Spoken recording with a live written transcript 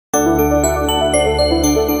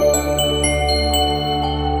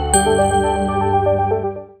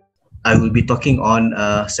I will be talking on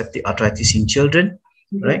septic arthritis in children,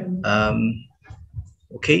 right?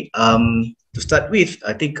 Okay. To start with,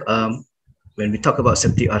 I think when we talk about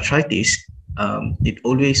septic arthritis, it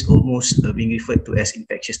always almost being referred to as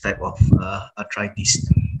infectious type of arthritis,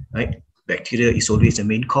 right? Bacteria is always the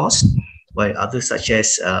main cause, while others such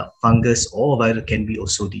as fungus or viral can be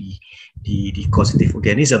also the causative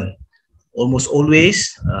organism. Almost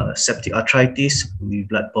always, septic arthritis will be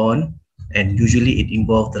bloodborne, and usually it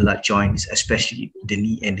involves the large joints, especially the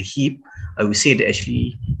knee and the hip. I would say that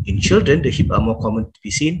actually in children, the hip are more common to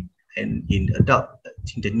be seen, and in adult, I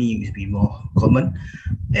think the knee will be more common.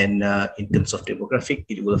 And in terms of demographic,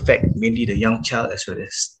 it will affect mainly the young child as well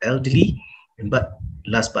as elderly. But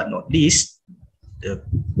last but not least, the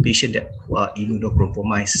patient that who are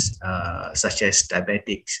immunocompromised, such as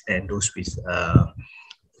diabetics and those with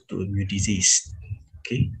autoimmune disease.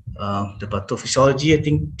 Okay, the pathophysiology, I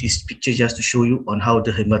think this picture just to show you on how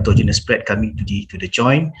the hematogenous spread coming to the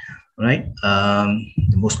joint, right?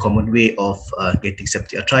 The most common way of getting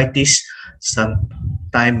septic arthritis,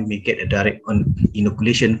 sometimes we get a direct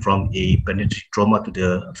inoculation from a penetrating trauma to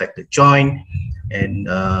the affected joint, and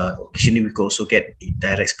occasionally we can also get a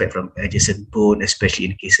direct spread from adjacent bone, especially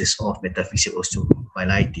in cases of metaphyseal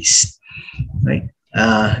osteomyelitis, right?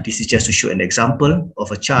 This is just to show an example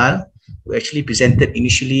of a child who actually presented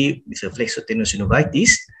initially with a flexotendinous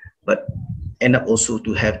synovitis, but end up also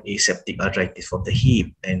to have a septic arthritis of the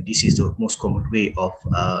hip, and this is the most common way of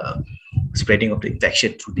spreading of the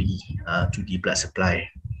infection through the blood supply.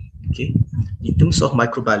 Okay, in terms of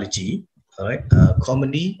microbiology, all right,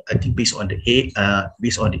 commonly I think based on the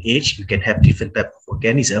age, you can have different type of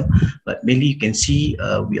organism, but mainly you can see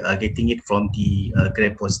we are getting it from the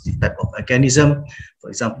gram-positive type of organism. For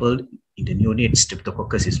example, in the neonates,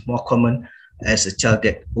 Streptococcus is more common. As a child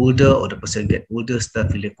get older or the person get older,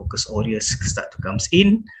 Staphylococcus aureus start to comes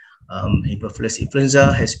in. Haemophilus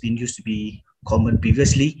influenza has been used to be common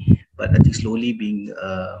previously, but I think slowly being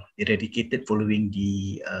eradicated following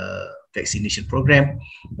the vaccination program,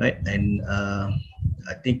 right? And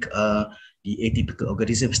I think the atypical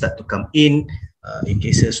organisms start to come in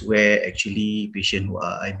cases where actually patient who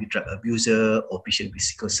are IV drug abuser or patient with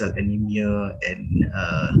sickle cell anemia, and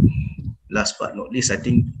last but not least, I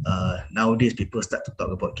think nowadays people start to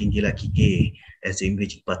talk about Shigella kike as the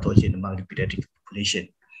emerging pathogen among the pediatric population.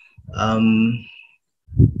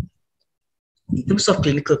 In terms of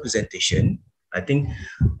clinical presentation, I think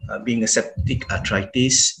being a septic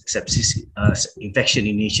arthritis, sepsis infection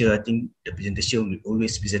in nature, I think the presentation will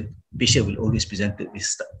always present, patient will always present with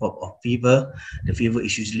form of fever. The fever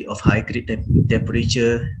is usually of high grade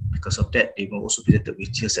temperature. Because of that, they will also present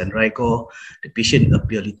with chills and rigor. The patient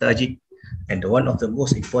appear lethargic. And one of the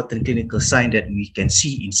most important clinical signs that we can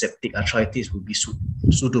see in septic arthritis will be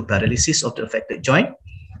pseudo-paralysis of the affected joint.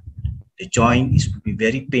 The joint will be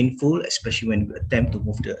very painful, especially when we attempt to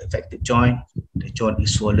move the affected joint. The joint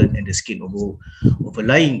is swollen and the skin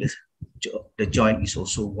overlying the joint is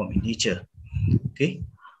also warm in nature. Okay.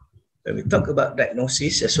 When we talk about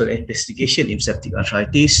diagnosis as well as investigation in septic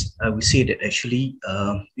arthritis, I would say that actually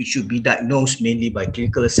it should be diagnosed mainly by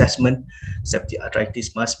clinical assessment. Septic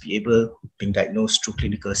arthritis must be being diagnosed through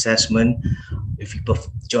clinical assessment. If you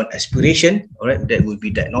perform joint aspiration, all right, that will be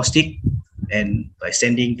diagnostic, and by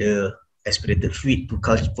sending the aspirated fluid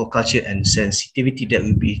for culture and sensitivity, that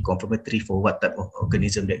will be confirmatory for what type of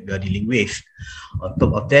organism that we are dealing with. On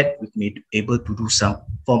top of that, we may be able to do some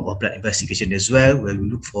form of blood investigation as well, where we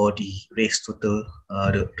look for the raised total,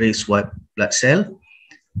 the raised white blood cell,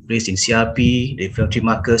 raised in CRP, the inflammatory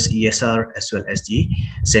markers, ESR, as well as the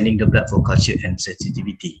sending the blood for culture and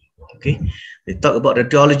sensitivity. Okay, we talk about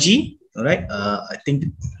radiology. All right, I think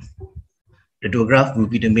radiograph will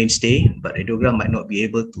be the mainstay, but radiograph might not be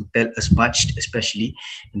able to tell us much, especially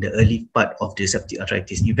in the early part of the septic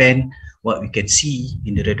arthritis event. What we can see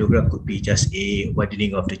in the radiograph could be just a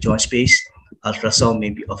widening of the joint space. Ultrasound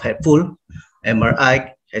may be of helpful.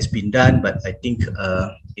 MRI has been done, but I think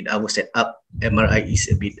in our setup, MRI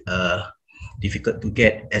is a bit difficult to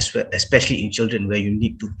get, as well, especially in children where you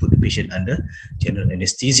need to put the patient under general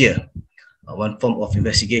anesthesia. One form of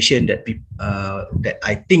investigation that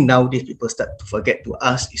I think nowadays people start to forget to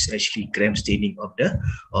ask is actually gram staining of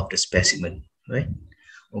the specimen, right?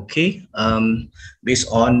 Okay, based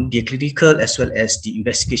on the clinical as well as the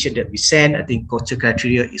investigation that we send, I think culture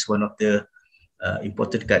criteria is one of the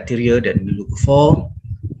important criteria that we look for.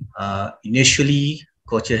 Initially,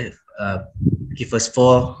 culture give us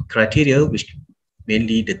 4 criteria, which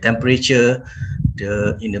mainly the temperature,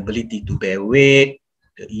 the inability to bear weight,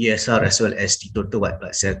 the ESR as well as the total white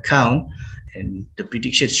blood cell count. And the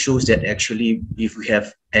prediction shows that actually if we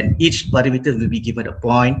have, and each parameter will be given a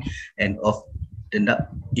point, and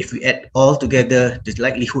if we add all together, the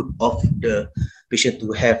likelihood of the patient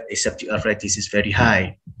to have a septic arthritis is very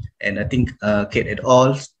high. And I think Kate et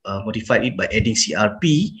al. Modified it by adding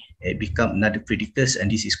CRP. It become another predictors,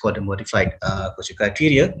 and this is called the modified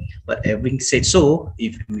criteria. But having said so,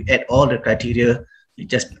 if we add all the criteria,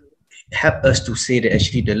 it just help us to say that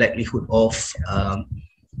actually the likelihood of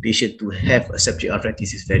patient to have a septic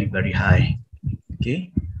arthritis is very, very high.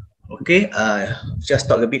 Okay. Okay, just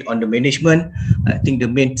talk a bit on the management. I think the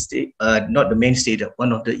mainstay, not the mainstay,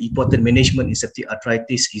 one of the important management in septic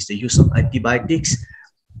arthritis is the use of antibiotics.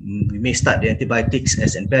 We may start the antibiotics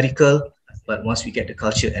as empirical, but once we get the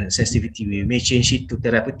culture and the sensitivity, we may change it to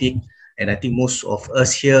therapeutic. And I think most of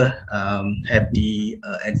us here have the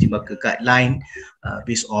antimalarial guideline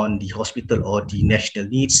based on the hospital or the national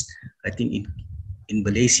needs. I think in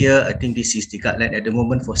Malaysia, I think this is the guideline at the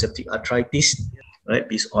moment for septic arthritis, right?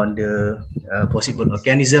 Based on the possible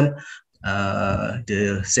organism.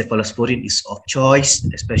 The cephalosporin is of choice,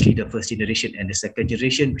 especially the first generation and the second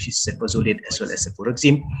generation, which is cephazolate as well as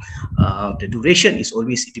cefuroxime. The duration is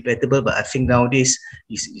always debatable, but I think nowadays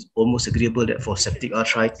is almost agreeable that for septic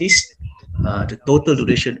arthritis, the total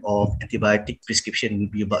duration of antibiotic prescription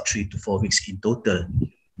will be about 3 to 4 weeks in total,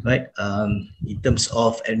 right? In terms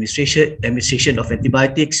of administration of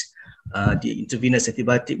antibiotics, the intravenous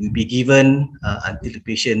antibiotic will be given until the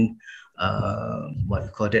patient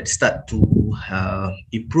start to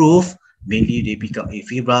improve. Mainly they become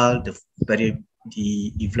afebrile,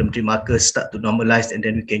 the inflammatory markers start to normalize, and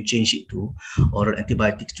then we can change it to oral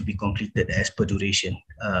antibiotics to be completed as per duration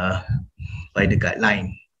by the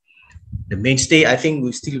guideline. The mainstay, I think,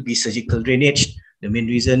 will still be surgical drainage. The main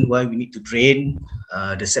reason why we need to drain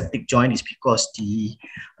the septic joint is because the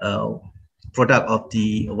product of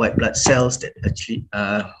the white blood cells that actually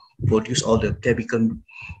produce all the chemical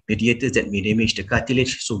mediators that may damage the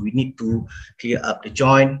cartilage. So we need to clear up the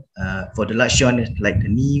joint. For the large joint like the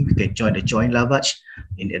knee, we can join the joint lavage.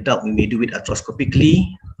 In adult, we may do it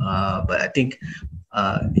arthroscopically, but I think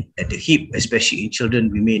at the hip, especially in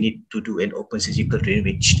children, we may need to do an open surgical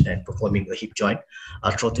drainage and performing a hip joint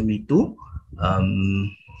arthrotomy to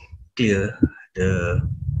clear the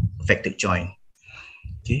affected joint.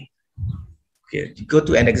 Okay. Okay, to go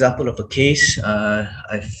to an example of a case,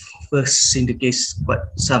 I've first seen the case quite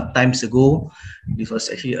some times ago. This was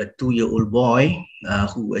actually a 2-year-old boy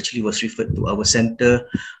who actually was referred to our center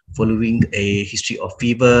following a history of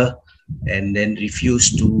fever, and then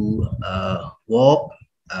refused to walk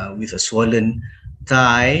with a swollen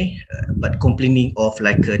thigh, but complaining of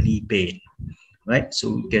like a knee pain. Right,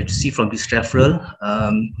 so you can see from this referral,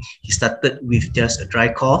 he started with just a dry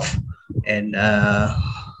cough, and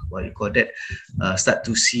start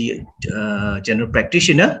to see a general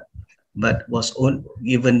practitioner, but was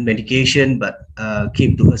given medication, but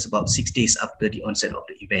came to us about 6 days after the onset of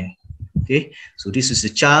the event. Okay, so this is a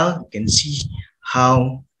child. You can see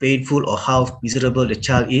how painful or how miserable the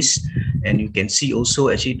child is, and you can see also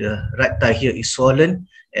actually the right thigh here is swollen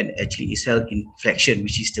and actually is held in flexion,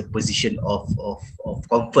 which is the position of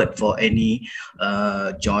comfort for any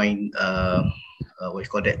joint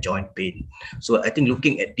joint pain. So I think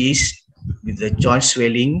looking at this with the joint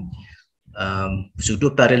swelling,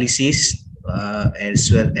 pseudo paralysis, as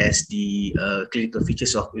well as the clinical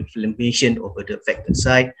features of inflammation over the affected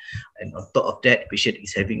side, and on top of that, patient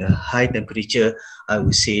is having a high temperature, I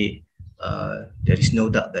would say there is no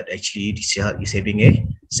doubt that actually this child is having a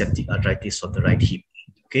septic arthritis of the right hip.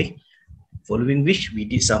 Okay. Following which, we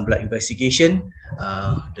did some blood investigation.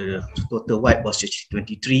 The total white was actually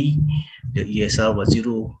 23. The ESR was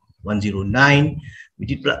 109. We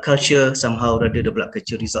did blood culture. Somehow rather the blood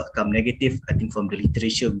culture result come negative. I think from the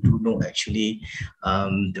literature, we do know actually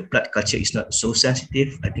the blood culture is not so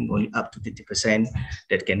sensitive. I think only up to 50%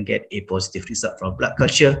 that can get a positive result from blood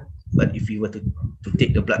culture. But if we were to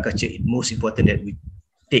take the blood culture, it's most important that we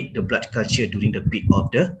take the blood culture during the peak of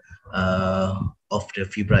the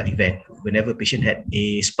febrile event. Whenever patient had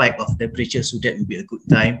a spike of temperature, so that would be a good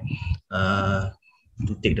time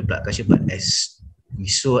to take the blood culture. But as we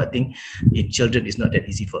saw, I think in children it's not that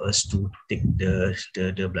easy for us to take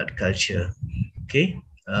the blood culture. Okay,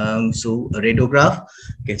 so a radiograph,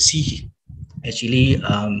 you can see actually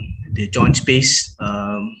the joint space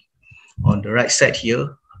on the right side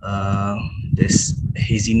here. There's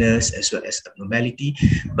haziness as well as abnormality,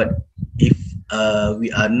 but if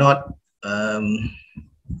we are not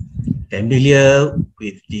familiar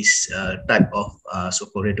with this type of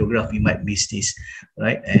so-called radiograph, we might miss this,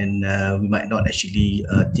 right? And we might not actually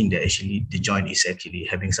think that actually the joint is actually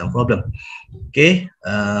having some problem. Okay,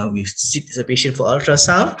 we sit the patient for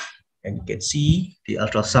ultrasound, and you can see the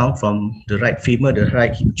ultrasound from the right femur, the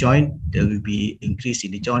right hip joint. There will be increase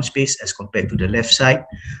in the joint space as compared to the left side,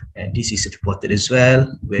 and this is reported as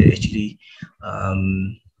well, where actually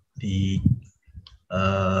the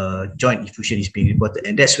joint effusion is being reported,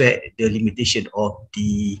 and that's where the limitation of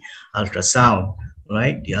the ultrasound,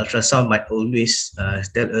 right? The ultrasound might always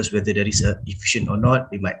tell us whether there is a effusion or not.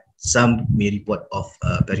 Some may report of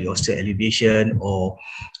periosteal elevation or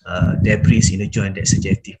debris in the joint that's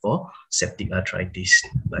suggestive for septic arthritis.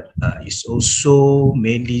 But it's also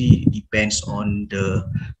mainly depends on the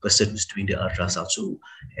person who's doing the ultrasound. So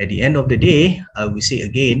at the end of the day, I will say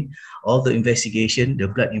again, all the investigation, the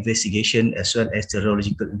blood investigation, as well as the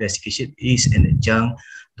radiological investigation is an adjunct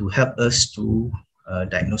to help us to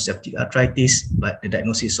diagnose septic arthritis, but the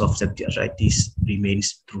diagnosis of septic arthritis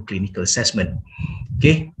remains through clinical assessment.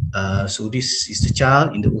 Okay, so this is the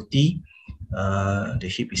child in the OT. The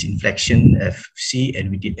hip is in flexion FC, and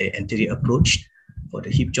we did an anterior approach for the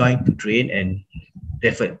hip joint to drain and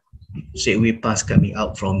referred straightaway pus coming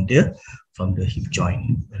out from the hip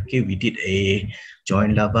joint. Okay, we did a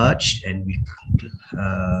joint lavage, and we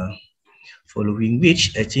following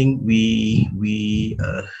which I think we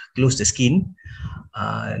close the skin.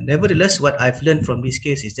 Nevertheless, what I've learned from this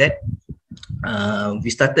case is that we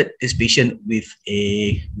started this patient with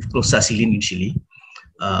cloxacillin initially,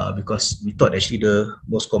 because we thought actually the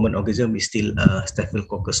most common organism is still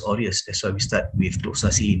Staphylococcus aureus. That's why we start with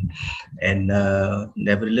cloxacillin. And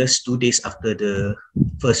nevertheless, 2 days after the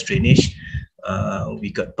first drainage,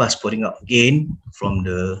 we got pus pouring out again from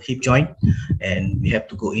the hip joint, and we have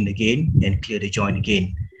to go in again and clear the joint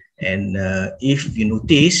again. And if you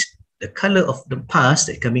notice, the color of the pus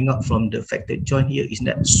that coming out from the affected joint here is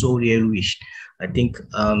not so yellowish. I think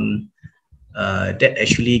that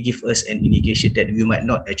actually gives us an indication that we might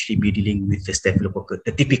not actually be dealing with the Staphylococcus,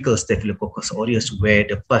 the typical Staphylococcus aureus, where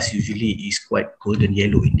the pus usually is quite golden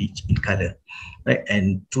yellow in color, right?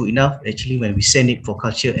 And true enough, actually, when we send it for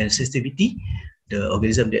culture and sensitivity, the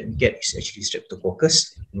organism that we get is actually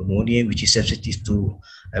Streptococcus pneumoniae, which is sensitive to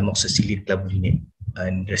amoxicillin clavulinate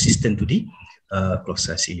and resistant to the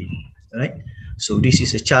cloxacillin, right? So this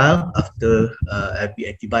is a child after IV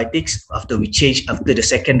antibiotics, after we changed after the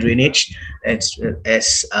second drainage, as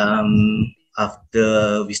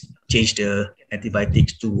after we changed the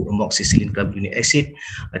antibiotics to amoxicillin clavulinate acid.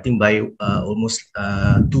 I think by almost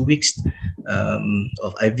 2 weeks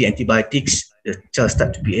of IV antibiotics, the child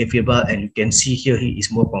started to be amiable, and you can see here he is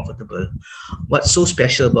more comfortable. What's so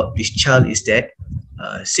special about this child is that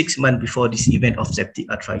 6 months before this event of septic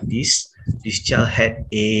arthritis, this child had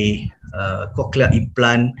a cochlear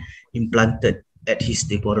implant implanted at his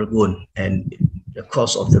temporal bone, and the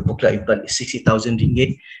cost of the cochlear implant is 60,000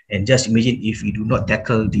 ringgit. And just imagine if we do not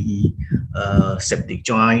tackle the septic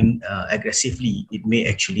joint aggressively, it may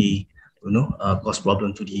actually, cause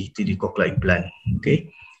problem to the cochlear implant.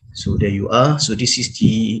 Okay. So there you are. So this is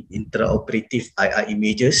the intraoperative IR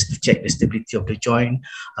images to check the stability of the joint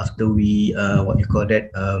after we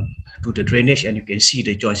do the drainage, and you can see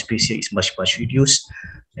the joint space here is much reduced.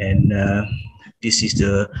 And this is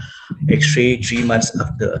the X-ray 3 months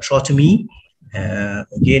after arthrotomy.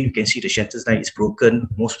 Again, you can see the Shenton's line is broken.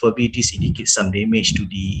 Most probably this indicates some damage to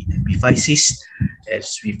the epiphysis.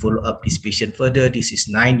 As we follow up this patient further, this is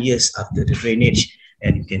 9 years after the drainage.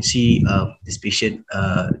 And you can see this patient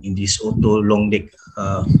in this auto long leg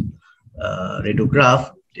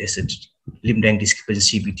radiograph. There's a limb length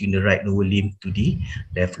discrepancy between the right lower limb to the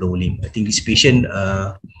left lower limb. I think this patient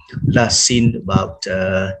last seen about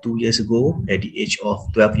 2 years ago at the age of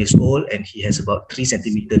 12 years old, and he has about 3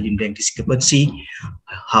 centimeter limb length discrepancy.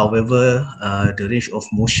 However, the range of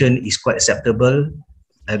motion is quite acceptable.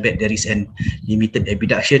 I bet there is an limited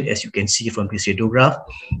abduction, as you can see from this radiograph.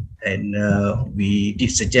 And we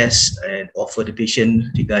did suggest and offer the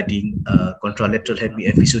patient regarding contralateral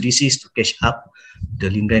hemiepiphysodesis to catch up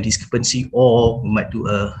the limb length discrepancy, or we might do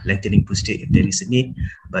a lengthening procedure if there is a need.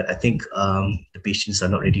 But I think the patients are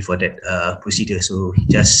not ready for that procedure, so he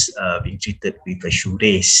just being treated with a shoe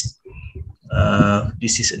raise.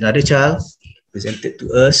 This is another child presented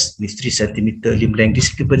to us with 3 centimeter limb length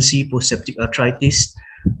discrepancy post septic arthritis,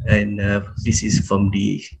 and this is from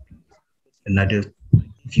the another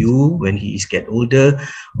view when he is get older.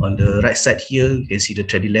 On the right side here, you can see the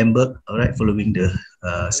Trendelenburg, all right, following the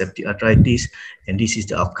septic arthritis, and this is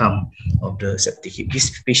the outcome of the septic hip.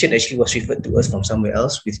 This patient actually was referred to us from somewhere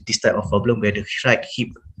else with this type of problem where the right hip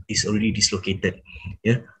is already dislocated.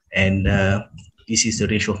 Yeah, and this is the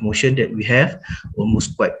range of motion that we have,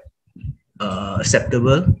 almost quite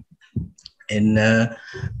acceptable. And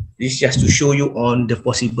this is just to show you on the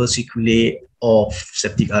possible sequelae of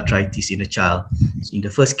septic arthritis in a child. So in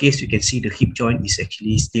the first case, you can see the hip joint is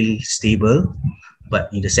actually still stable,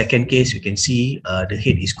 but in the second case, you can see the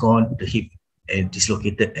head is gone, the hip and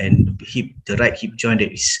dislocated, and the right hip joint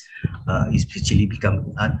that is actually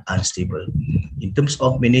become unstable. In terms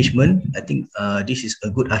of management, I think this is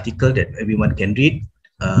a good article that everyone can read.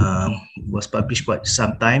 Was published quite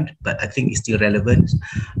some time, but I think it's still relevant.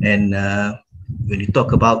 And when you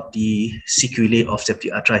talk about the sequelae of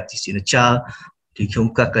septic arthritis in a child, the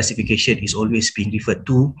Hyomka classification is always being referred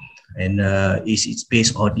to, and it's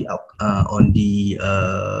based on the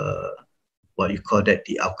what you call that,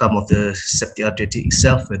 the outcome of the septic arthritis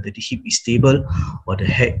itself, whether the hip is stable or the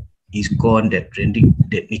head is gone, that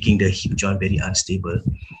making the hip joint very unstable.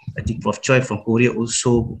 I think Prof. Choi from Korea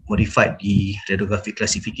also modified the radiographic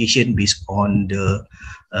classification based on the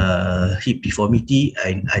hip deformity,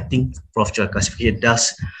 and I think Prof. Choi classification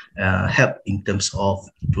does help in terms of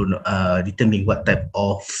determining what type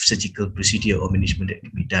of surgical procedure or management that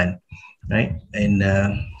can be done, right? And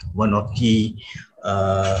one of the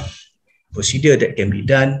procedure that can be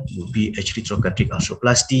done would be actually trochanteric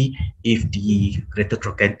arthroplasty. If the greater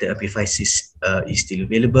trochanter epiphysis is still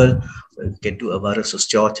available, we can do a varus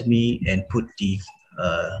osteotomy and put the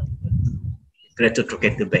greater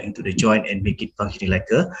trochanter back into the joint and make it functioning like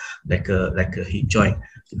a hip joint.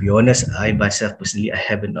 To be honest, I myself personally, I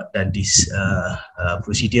haven't not done this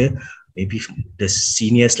procedure. Maybe the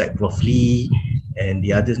seniors like Prof. Lee and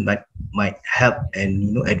the others might help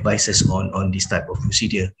and advise us on this type of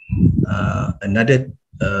procedure. Another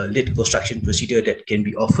late reconstruction procedure that can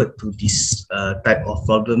be offered to this type of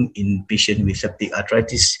problem in patient with septic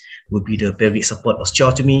arthritis would be the pelvic support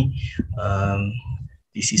osteotomy.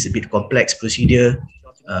 This is a bit complex procedure.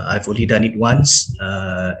 I've only done it once,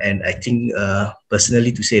 and I think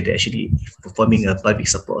personally to say that actually performing a pelvic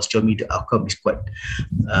support osteotomy, the outcome is quite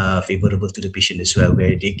favorable to the patient as well,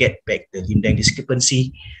 where they get back the limb length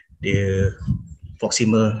discrepancy, the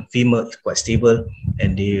proximal femur is quite stable,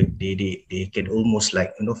 and they can almost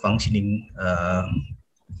like functioning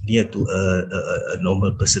near to a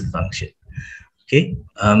normal person function. Okay.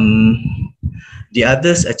 The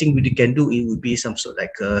others, I think we can do, it would be some sort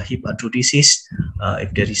like hip arthrodesis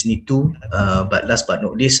if there is need to. But last but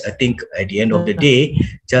not least, I think at the end of the day,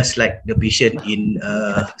 just like the patient in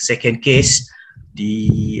second case,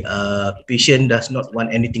 the patient does not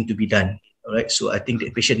want anything to be done. All right, so I think the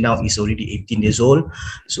patient now is already 18 years old,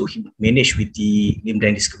 so he managed with the limb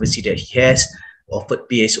length discrepancy that he has, offered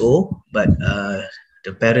PSO, but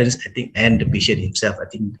the parents, I think, and the patient himself, I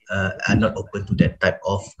think, are not open to that type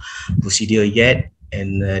of procedure yet,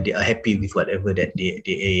 and they are happy with whatever that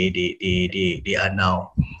they are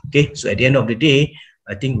now. Okay, so at the end of the day,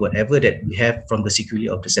 I think whatever that we have from the sequelae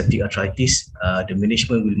of the septic arthritis, the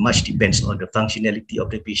management will much depends on the functionality of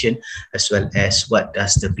the patient as well as what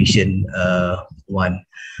does the patient want.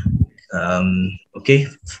 Okay.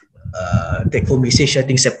 Take home message, I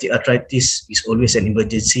think septic arthritis is always an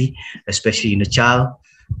emergency, especially in a child.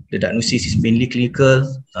 The diagnosis is mainly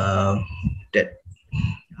clinical. That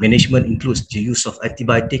management includes the use of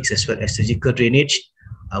antibiotics as well as surgical drainage.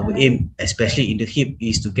 Our aim, especially in the hip,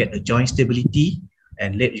 is to get a joint stability,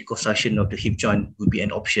 and late reconstruction of the hip joint would be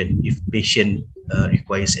an option if patient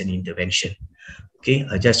requires an intervention. Okay,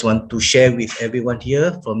 I just want to share with everyone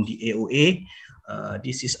here from the AOA.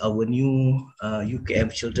 This is our new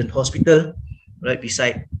UKM Children's Hospital, right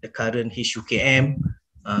beside the current HUKM.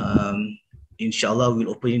 Inshallah, we'll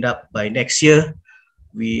open it up by next year.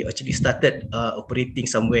 We actually started operating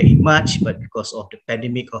somewhere in March, but because of the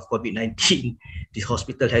pandemic of COVID-19, this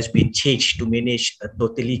hospital has been changed to manage a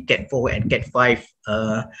totally Cat 4 and Cat 5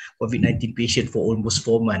 COVID-19 patient for almost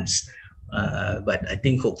 4 months. But I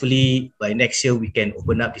think hopefully by next year we can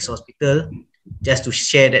open up this hospital, just to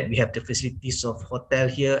share that we have the facilities of hotel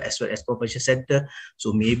here as well as convention center.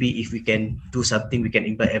 So maybe if we can do something, we can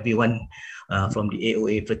invite everyone from the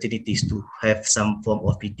AOA fraternities to have some form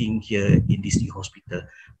of meeting here in this new hospital.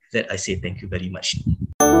 That I say thank you very much.